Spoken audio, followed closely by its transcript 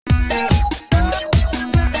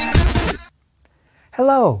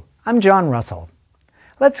Hello, I'm John Russell.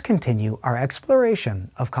 Let's continue our exploration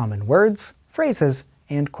of common words, phrases,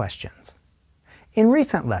 and questions. In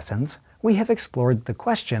recent lessons, we have explored the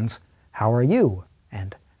questions, how are you,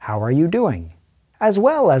 and how are you doing, as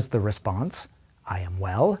well as the response, I am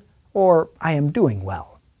well, or I am doing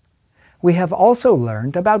well. We have also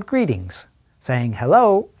learned about greetings, saying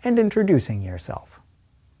hello and introducing yourself.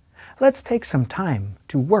 Let's take some time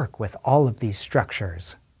to work with all of these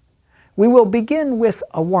structures. We will begin with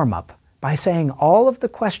a warm-up by saying all of the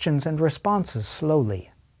questions and responses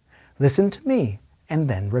slowly. Listen to me and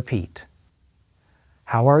then repeat.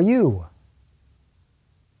 How are you?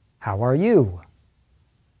 How are you?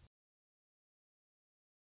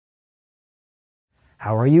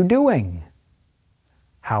 How are you doing?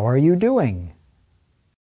 How are you doing?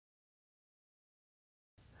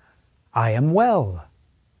 I am well.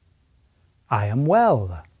 I am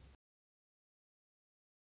well.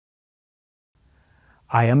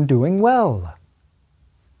 I am doing well.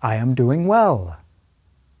 I am doing well.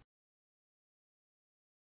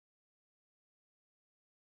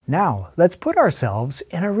 Now, let's put ourselves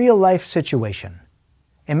in a real-life situation.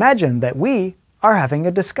 Imagine that we are having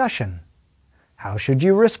a discussion. How should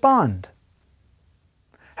you respond?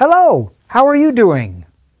 Hello, how are you doing?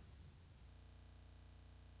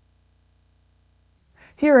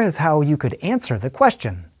 Here is how you could answer the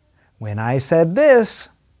question. When I said this,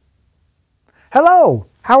 hello,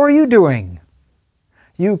 how are you doing?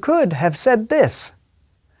 You could have said this.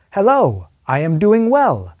 Hello, I am doing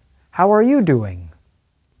well. How are you doing?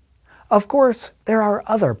 Of course, there are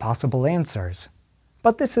other possible answers,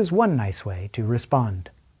 but this is one nice way to respond.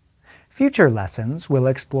 Future lessons will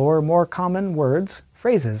explore more common words,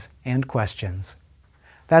 phrases, and questions.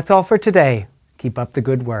 That's all for today. Keep up the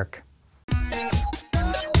good work.